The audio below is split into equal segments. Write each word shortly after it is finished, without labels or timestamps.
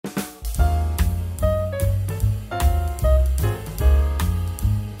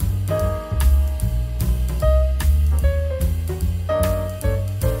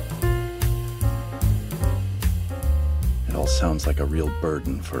sounds like a real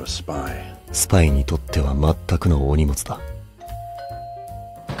burden for a spy. スパイにとっては全くのお荷物だ。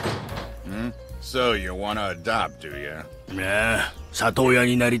So you wanna adopt, do you? ああ、里親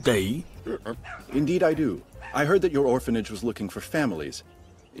になりたい? Indeed I do. I heard that your orphanage was looking for families.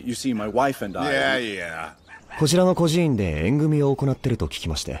 You see, my wife and I... Yeah. こちらの孤児院で縁組を行ってると聞き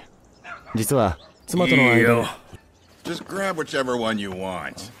まして。実は、妻との間で。いいよ。Just grab whichever one you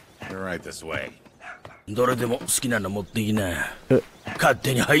want. They're right this way. どれでも好きなの持ってきな。勝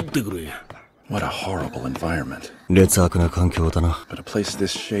手に入ってくれ。What a horrible environment. 劣悪な環境だな。But a place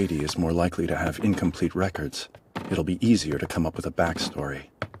this shady is more likely to have incomplete records. It'll be easier to come up with a backstory.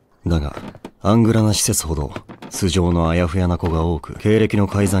 だが、アングラな施設ほど、素性のあやふやな子が多く、経歴の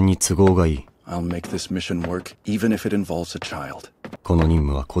改ざんに都合がいい。I'll make this mission work, even if it involves a child. この任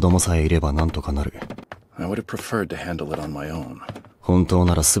務は子供さえいれば何とかなる。I would have preferred to handle it on my own. 本当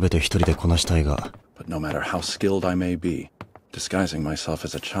なら全て一人でこなしたいが。But no matter how skilled I may be, disguising myself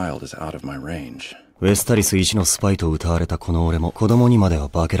as a child is out of my range. ウェスタリス一のスパイと謳われたこの俺も子供にまでは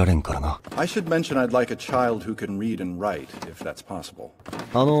化けられんからな。I should mention I'd like a child who can read and write, if that's possible.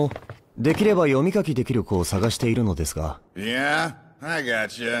 できれば読み書きできる子を探しているのですが。Yeah, I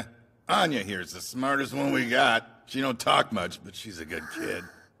got you. Anya here's the smartest one we got. She don't talk much, but she's a good kid.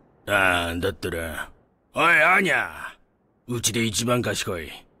 ああ、だったら。おい、アーニャ。うちで一番賢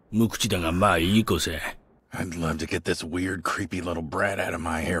い。無口だがまあいい子せ。I'd love to get this weird, creepy little brat out of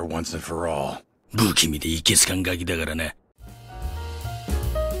my hair once and for all. 不気味でいけすかんガキだからな。